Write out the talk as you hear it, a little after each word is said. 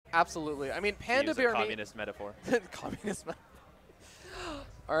Absolutely. I mean, Use a PandaBearMe. communist metaphor. Communist.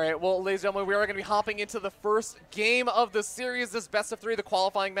 All right, well, ladies and gentlemen, we are going to be hopping into the first game of the series, this best of 3, the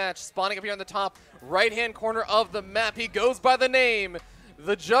qualifying match. Spawning up here on the top right-hand corner of the map, he goes by the name,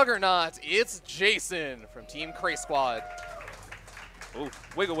 the Juggernaut. It's Jason from Team Cray Squad. Ooh,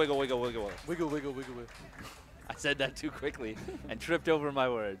 wiggle, wiggle, wiggle, wiggle. Wiggle, wiggle, wiggle, wiggle. I said that too quickly and tripped over my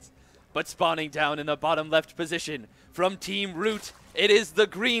words. But spawning down in the bottom left position from Team Root, it is the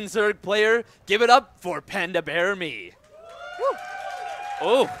green Zerg player. Give it up for PandaBearMe. Woo!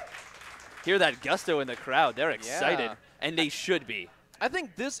 Oh, hear that gusto in the crowd. They're excited, Yeah. and they should be. I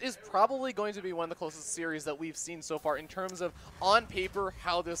think this is probably going to be one of the closest series that we've seen so far in terms of, on paper,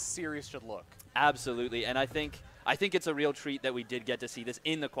 how this series should look. Absolutely, and I think it's a real treat that we did get to see this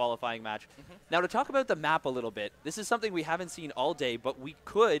in the qualifying match. Now, to talk about the map a little bit, this is something we haven't seen all day, but we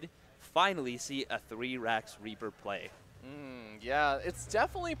could finally see a 3-Rax Reaper play. Yeah, it's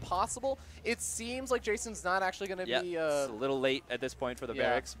definitely possible. It seems like Jason's not actually going to be... it's a little late at this point for the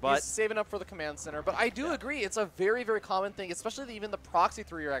barracks, he's but... saving up for the command center. But I do agree, it's a very, very common thing, especially even the proxy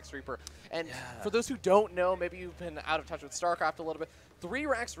 3-Rax Reaper. And for those who don't know, maybe you've been out of touch with StarCraft a little bit,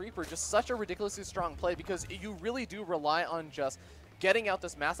 3-Rax Reaper, just such a ridiculously strong play because you really do rely on just getting out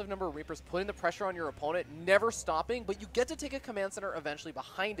this massive number of Reapers, putting the pressure on your opponent, never stopping, but you get to take a command center eventually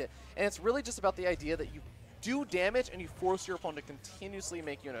behind it. And it's really just about the idea that you do damage and you force your opponent to continuously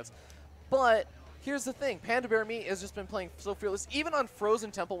make units. But here's the thing, PandaBearMe has just been playing so fearless. Even on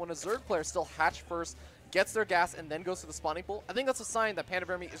Frozen Temple, when a Zerg player still hatch first, gets their gas, and then goes to the spawning pool, I think that's a sign that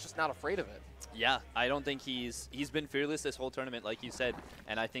PandaBearMe is just not afraid of it. Yeah, I don't think he's been fearless this whole tournament, like you said,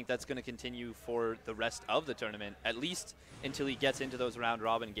 and I think that's going to continue for the rest of the tournament, at least until he gets into those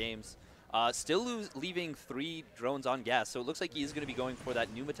round-robin games. Still leaving 3 drones on gas, so it looks like he's going to be going for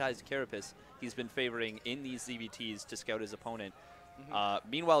that pneumatized carapace he's been favoring in these ZVTs to scout his opponent.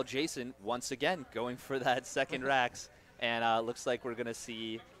 Meanwhile, Jason, once again, going for that second Rax, and looks like we're going to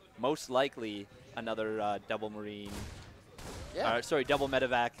see, most likely, another double Marine. Sorry, double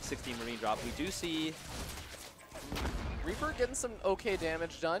Medevac, 16 Marine drop. We do see... Reaper getting some okay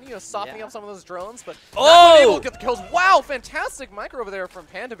damage done, you know, softening up some of those drones, but not able to get the kills. Wow, fantastic micro over there from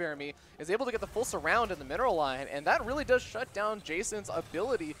PandaBearMe, is able to get the full surround in the mineral line, and that really does shut down Jason's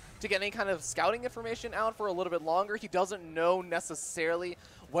ability to get any kind of scouting information out for a little bit longer. He doesn't know necessarily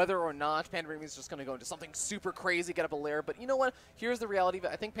whether or not PandaBearMe is just going to go into something super crazy, get up a lair, but you know what? Here's the reality of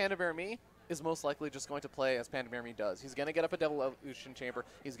it. I think PandaBearMe is most likely just going to play as PandaBearMe does. He's going to get up a double evolution chamber.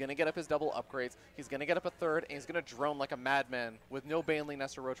 He's going to get up his double upgrades. He's going to get up a third, and he's going to drone like a madman with no Baneling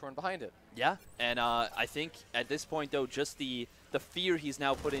Nest or Rotorn behind it. Yeah, and I think at this point, though, just the fear he's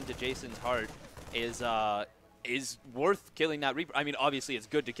now put into Jason's heart is worth killing that Reaper. I mean, obviously, it's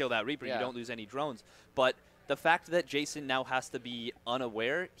good to kill that Reaper. You don't lose any drones. But the fact that Jason now has to be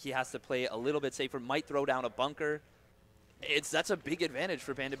unaware, he has to play a little bit safer, might throw down a bunker, that's a big advantage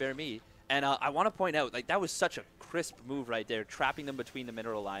for PandaBearMe. And I want to point out, like, that was such a crisp move right there, trapping them between the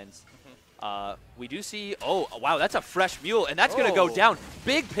mineral lines. We do see, oh, wow, that's a fresh mule, and that's going to go down.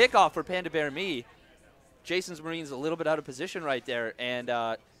 Big pick off for PandaBearMe. Jason's Marine's a little bit out of position right there,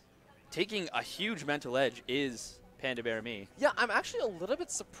 and taking a huge mental edge is PandaBearMe. Yeah, I'm actually a little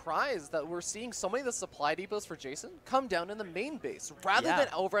bit surprised that we're seeing so many of the supply depots for Jason come down in the main base rather than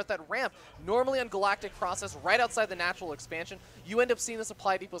over at that ramp. Normally on Galactic Process, right outside the natural expansion, you end up seeing the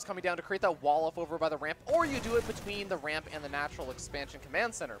supply depots coming down to create that wall up over by the ramp, or you do it between the ramp and the natural expansion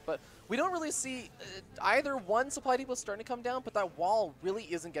command center. But we don't really see either one supply depot starting to come down, but that wall really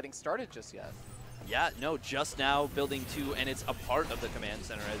isn't getting started just yet. Yeah, no, just now building 2, and it's a part of the command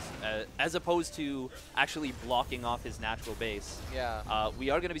center as opposed to actually blocking off his natural base. Yeah.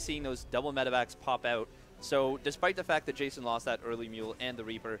 We are going to be seeing those double medevacs pop out. So despite the fact that Jason lost that early mule and the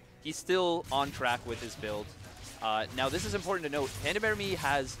Reaper, he's still on track with his build. Now, this is important to note. PandaBearMe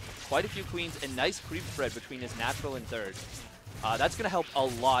has quite a few queens and nice creep spread between his natural and third. That's going to help a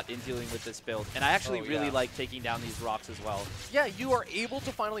lot in dealing with this build. And I actually really like taking down these rocks as well. Yeah, you are able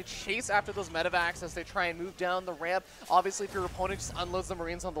to finally chase after those medevacs as they try and move down the ramp. Obviously, if your opponent just unloads the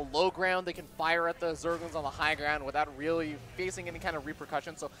Marines on the low ground, they can fire at the Zerglings on the high ground without really facing any kind of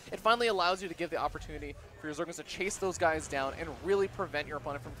repercussion. So it finally allows you to give the opportunity for your Zerglings to chase those guys down and really prevent your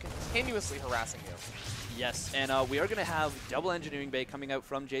opponent from continuously harassing you. Yes, and we are going to have double engineering bay coming out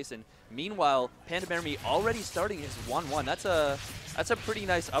from Jason. Meanwhile, PandaBearMe already starting his 1-1. That's a pretty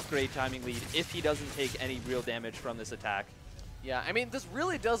nice upgrade timing lead if he doesn't take any real damage from this attack. Yeah, I mean, this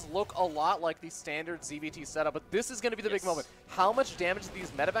really does look a lot like the standard ZVT setup, but this is going to be the big moment. How much damage do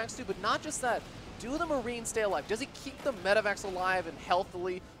these medevacs do? But not just that. Do the Marines stay alive? Does he keep the medevacs alive and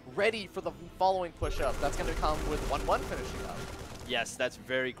healthily ready for the following push-up? That's going to come with 1-1 finishing up. Yes, that's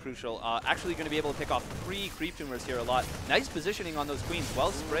very crucial. Actually going to be able to pick off 3 creep tumors here a lot. Nice positioning on those queens.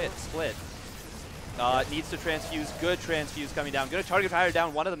 Well split. Needs to transfuse. Good transfuse coming down. Going to target fire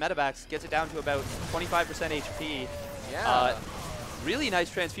down one of the medevacs. Gets it down to about 25% HP. Yeah. Really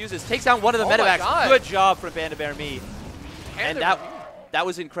nice transfuses. Takes down one of the medevacs. Good job from PandaBearMe. And that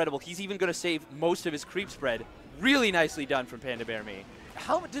was incredible. He's even going to save most of his creep spread. Really nicely done from PandaBearMe.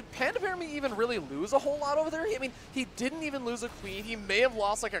 How did PandaBearMe even really lose a whole lot over there? I mean, he didn't even lose a queen. He may have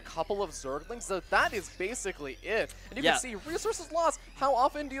lost like a couple of Zerglings, so that is basically it. And you can see resources lost. How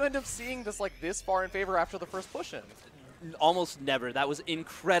often do you end up seeing this like this far in favor after the first push in? Almost never. That was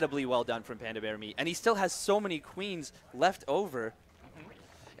incredibly well done from PandaBearMe. And he still has so many queens left over.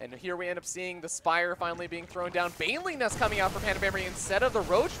 And here we end up seeing the Spire finally being thrown down. Baneling Nest coming out for PandaBearMe instead of the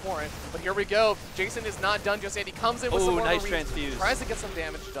Roach Warren. But here we go. Jason is not done just yet. He comes in with some more nice Marines, transfuse. Tries to get some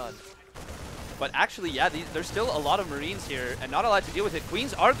damage done. But actually, yeah, there's still a lot of Marines here and not a lot to deal with it.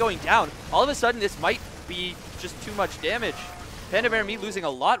 Queens are going down. All of a sudden, this might be just too much damage. PandaBearMe losing a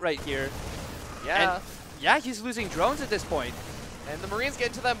lot right here. Yeah. And yeah, he's losing drones at this point. And the Marines get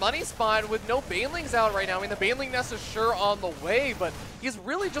into that money spot with no Banelings out right now. I mean, the Baneling Nest is sure on the way, but he's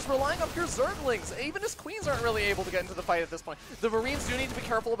really just relying on pure Zerglings. Even his Queens aren't really able to get into the fight at this point. The Marines do need to be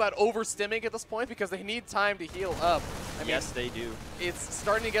careful about overstimming at this point because they need time to heal up. I mean, yes, they do. It's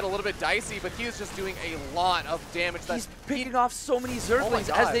starting to get a little bit dicey, but he's just doing a lot of damage. He's picking off so many Zerglings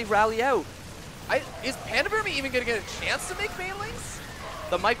as they rally out. Is PandaBearMe even going to get a chance to make Banelings?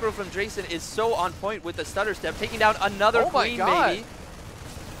 The micro from Jason is so on point with the stutter step, taking down another queen, maybe.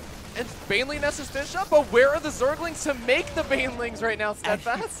 And Baneling Nest is finished up, but where are the Zerglings to make the Banelings right now,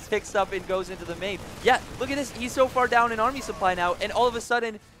 Steadfast? Picks up and goes into the main. Yeah, look at this. He's so far down in army supply now, and all of a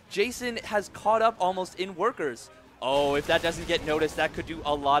sudden, Jason has caught up almost in workers. Oh, if that doesn't get noticed, that could do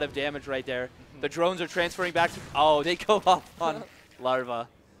a lot of damage right there. The drones are transferring back to... Oh, they go off on Larva.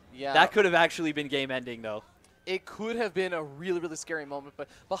 Yeah. That could have actually been game-ending, though. It could have been a really, really scary moment, but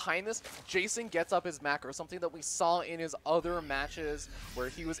behind this, Jason gets up his macro, something that we saw in his other matches where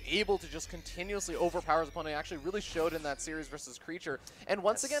he was able to just continuously overpower his opponent. He actually really showed in that series versus Creature. And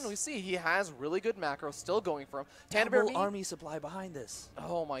once again, we see he has really good macro still going for him. PandaBearMe army supply behind this.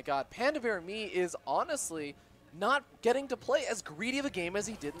 Oh my god. PandaBearMe is honestly not getting to play as greedy of a game as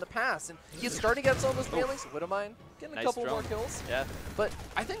he did in the past. And he's starting to get some of those Banelings. Widowmine getting a couple more kills. Yeah. But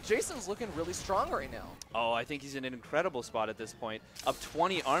I think Jason's looking really strong right now. Oh, I think he's in an incredible spot at this point. Up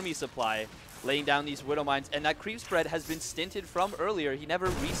 20 army supply, laying down these Widow Mines. And that creep spread has been stinted from earlier. He never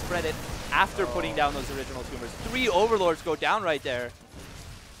respread it after putting down those original tumors. 3 Overlords go down right there.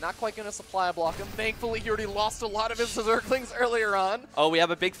 Not quite going to supply block him. Thankfully, he already lost a lot of his Zerglings earlier on. Oh, we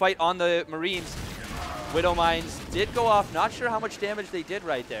have a big fight on the Marines. Widow Mines did go off. Not sure how much damage they did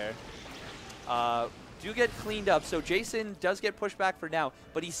right there. Do get cleaned up. So Jason does get pushed back for now,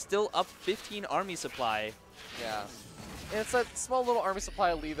 but he's still up 15 army supply. Yeah. And it's that small little army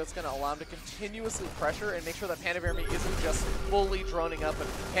supply lead that's going to allow him to continuously pressure and make sure that PandaBearMe isn't just fully droning up. But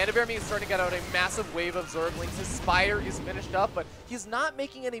PandaBearMe is starting to get out a massive wave of Zerglings. His Spire is finished up, but he's not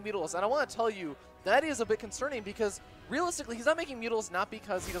making any Mutalisks. And I want to tell you, that is a bit concerning because realistically, he's not making Mutalisks not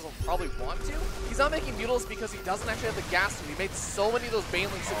because he doesn't probably want to. He's not making Mutalisks because he doesn't actually have the gas to. He made so many of those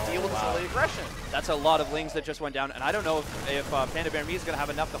Banelings to deal with this early aggression. That's a lot of Lings that just went down, and I don't know if PandaBearMe is going to have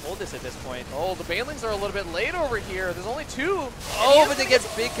enough to hold this at this point. Oh, the Banelings are a little bit late over here. There's only 2. Oh, but they get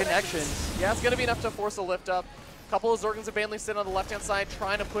big connections. Yeah, it's going to be enough to force a lift up. Couple of Zerglings and Banelings sitting on the left-hand side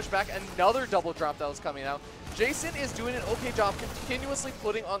trying to push back another double drop that was coming out. Jason is doing an okay job continuously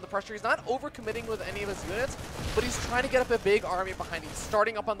putting on the pressure. He's not overcommitting with any of his units, but he's trying to get up a big army behind him. He's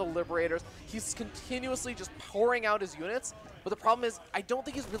starting up on the Liberators. He's continuously just pouring out his units, but the problem is I don't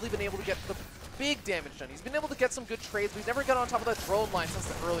think he's really been able to get the big damage done. He's been able to get some good trades, but he's never got on top of that drone line since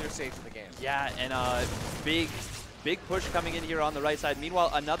the earlier stage of the game. Yeah, and big push coming in here on the right side. Meanwhile,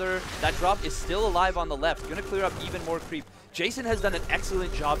 that drop is still alive on the left. Going to clear up even more creep. Jason has done an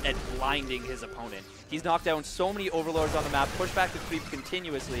excellent job at blinding his opponent. He's knocked down so many Overlords on the map, pushed back the creep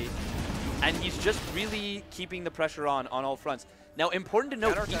continuously, and he's just really keeping the pressure on all fronts. Now, important to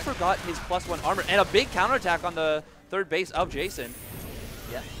note, he forgot his +1 armor, and a big counterattack on the third base of Jason.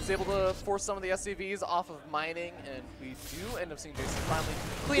 Yeah, he's able to force some of the SCVs off of mining, and we do end up seeing Jason finally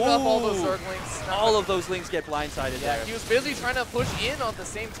clean up all those Zerglings. All of those Lings get blindsided there. He was busy trying to push in at the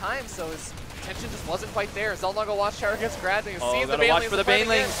same time, so his attention just wasn't quite there. Zelnaga Watchtower gets grabbed, and he sees the Banelings. Watch for the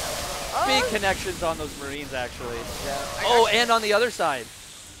Banelings. Big connections on those Marines, actually. Yeah. And on the other side.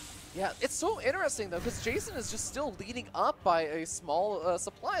 Yeah, it's so interesting though, because Jason is just still leading up by a small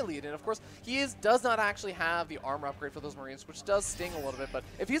supply lead, and of course he does not actually have the armor upgrade for those Marines, which does sting a little bit. But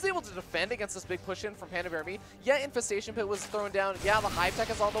if he's able to defend against this big push in from PandaBearMe, yeah, Infestation Pit was thrown down, yeah, the Hive Tech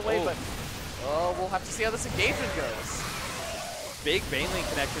is on the way, but we'll have to see how this engagement goes. Big Baneling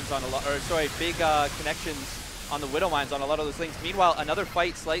connections on a lot, or sorry, big connections on the Widow Mines on a lot of those things. Meanwhile, another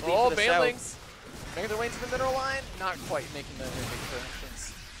fight slightly to the Banelings south. Making their way into the mineral line, not quite making the big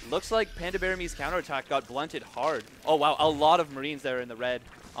connections. Looks like PandaBearMe's counterattack got blunted hard. Oh wow, a lot of Marines there in the red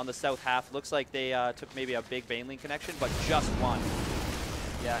on the south half. Looks like they took maybe a big Baneling connection, but just one.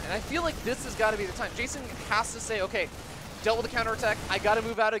 Yeah, and I feel like this has got to be the time. Jason has to say, okay, dealt with the counterattack, I got to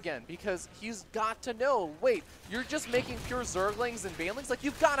move out again, because he's got to know, wait, you're just making pure Zerglings and Banelings? Like,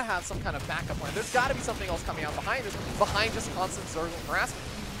 you've got to have some kind of backup plan. There's got to be something else coming out behind this, behind just constant Zergling harassment.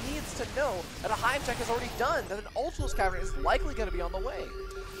 He needs to know that a Hive Tech is already done, that an Ultimus Cavern is likely going to be on the way.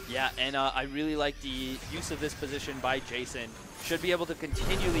 Yeah, and I really like the use of this position by Jason. Should be able to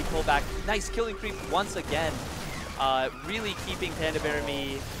continually pull back. Nice killing creep once again. Really keeping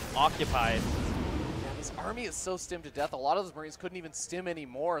PandaBearMe occupied. This army is so stimmed to death. A lot of those Marines couldn't even stim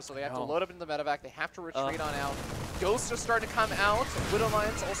anymore, so they have to load up into the medevac. They have to retreat on out. Ghosts are starting to come out. Widow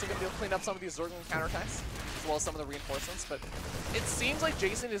Mine's also going to be able to clean up some of these Zergling counterattacks, as well as some of the reinforcements. But it seems like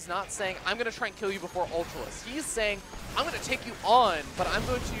Jason is not saying, I'm going to try and kill you before Ultras. He's saying, I'm going to take you on, but I'm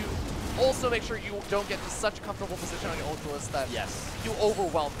going to also make sure you don't get to such a comfortable position on your Ultras that you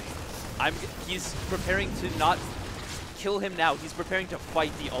overwhelm me. He's preparing to not kill him now. He's preparing to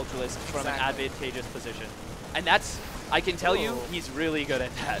fight the Ultralisk from an advantageous position. And that's, I can tell you, he's really good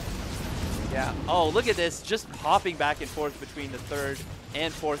at that. Yeah. Oh, look at this. Just popping back and forth between the third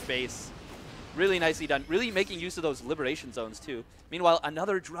and fourth base. Really nicely done. Really making use of those liberation zones, too. Meanwhile,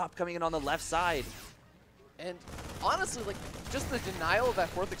 another drop coming in on the left side. And honestly, like, just the denial of that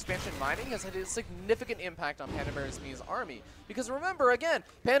fourth expansion mining has had a significant impact on PandaBearMe's army. Because remember, again,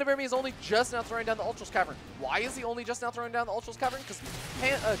 PandaBearMe is only just now throwing down the Ultras Cavern. Why is he only just now throwing down the Ultras Cavern? Because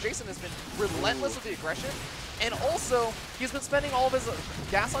Jason has been relentless with the aggression, and also he's been spending all of his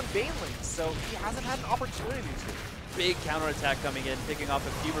gas on Banelings, so he hasn't had an opportunity to. Big counterattack coming in, picking off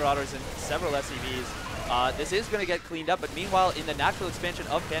a few Marauders and several SCVs. This is going to get cleaned up, but meanwhile, in the natural expansion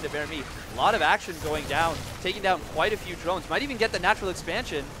of PandaBearMe, a lot of action going down, taking down quite a few drones. Might even get the natural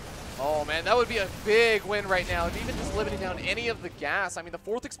expansion. Oh man, that would be a big win right now. If even just limiting down any of the gas. I mean, the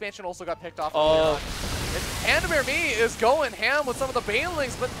fourth expansion also got picked off. And PandaBearMe is going ham with some of the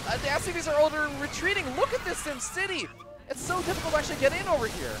Banelings, but the SCVs are older and retreating. Look at this Sim City. It's so difficult to actually get in over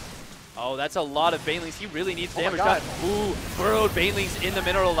here. Oh, that's a lot of Banelings. He really needs damage done. Ooh, burrowed Banelings in the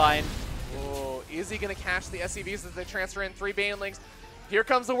mineral line. Is he going to catch the SCVs as they transfer in 3 Banelings? Here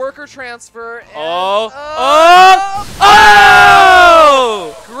comes the worker transfer. And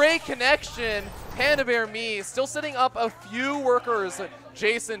great connection. PandaBearMe still sitting up a few workers.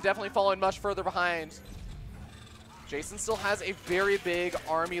 Jason definitely falling much further behind. Jason still has a very big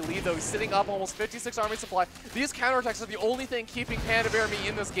army lead, though. He's sitting up almost 56 army supply. These counterattacks are the only thing keeping PandaBearMe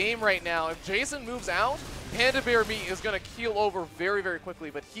in this game right now. If Jason moves out, PandaBearMe is going to keel over very, very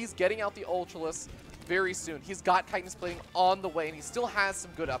quickly, but he's getting out the Ultralisk very soon. He's got Titan's Plating on the way, and he still has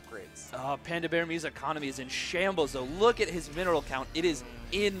some good upgrades. PandaBearMe's economy is in shambles, though. Look at his mineral count. It is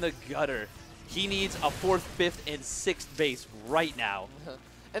in the gutter. He needs a 4th, 5th, and 6th base right now.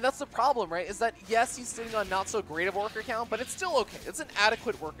 And that's the problem, right? Is that, yes, he's sitting on not so great of a worker count, but it's still okay. It's an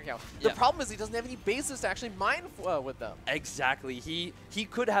adequate worker count. The problem is he doesn't have any bases to actually mine with them. Exactly. He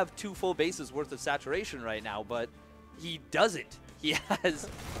could have 2 full bases worth of saturation right now, but he doesn't. He has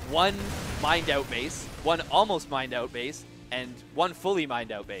 1 mined out base, 1 almost mined out base, and 1 fully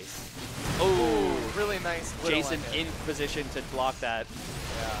mined out base. Oh, really nice. Jason in position to block that.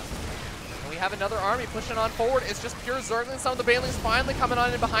 Yeah. We have another army pushing on forward. It's just pure Zergling. Some of the Banelings finally coming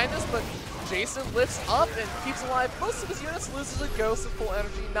on in behind us, but Jason lifts up and keeps alive most of his units, loses a Ghost of full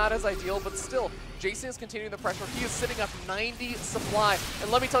energy. Not as ideal, but still, Jason is continuing the pressure. He is sitting up 90 supply. And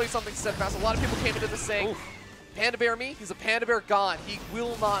let me tell you something, Steadfast. A lot of people came into this saying, PandaBearMe, he's a Panda Bear god. He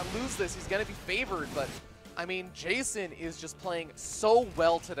will not lose this. He's going to be favored, but I mean, Jason is just playing so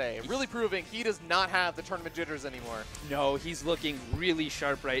well today, really proving he does not have the tournament jitters anymore. No, he's looking really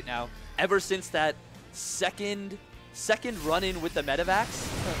sharp right now. Ever since that second run-in with the medevacs,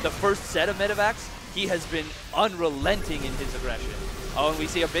 the first set of medevacs, he has been unrelenting in his aggression. Oh, and we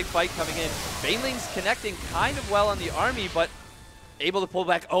see a big fight coming in. Banelings connecting kind of well on the army, but able to pull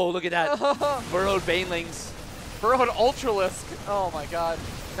back. Oh, look at that. Burrowed Banelings. Burrowed Ultralisk. Oh my god.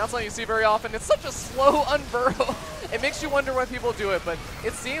 Not something you see very often. It's such a slow unburrow. It makes you wonder why people do it, but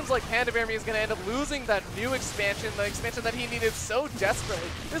it seems like PandaBearMe is going to end up losing that new expansion, the expansion that he needed so desperately.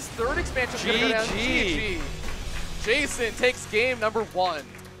 This third expansion is going to go down. GG. Jason takes game number 1.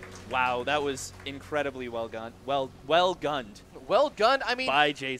 Wow, that was incredibly well gunned. Well gunned. Well gunned. I mean, by Jason.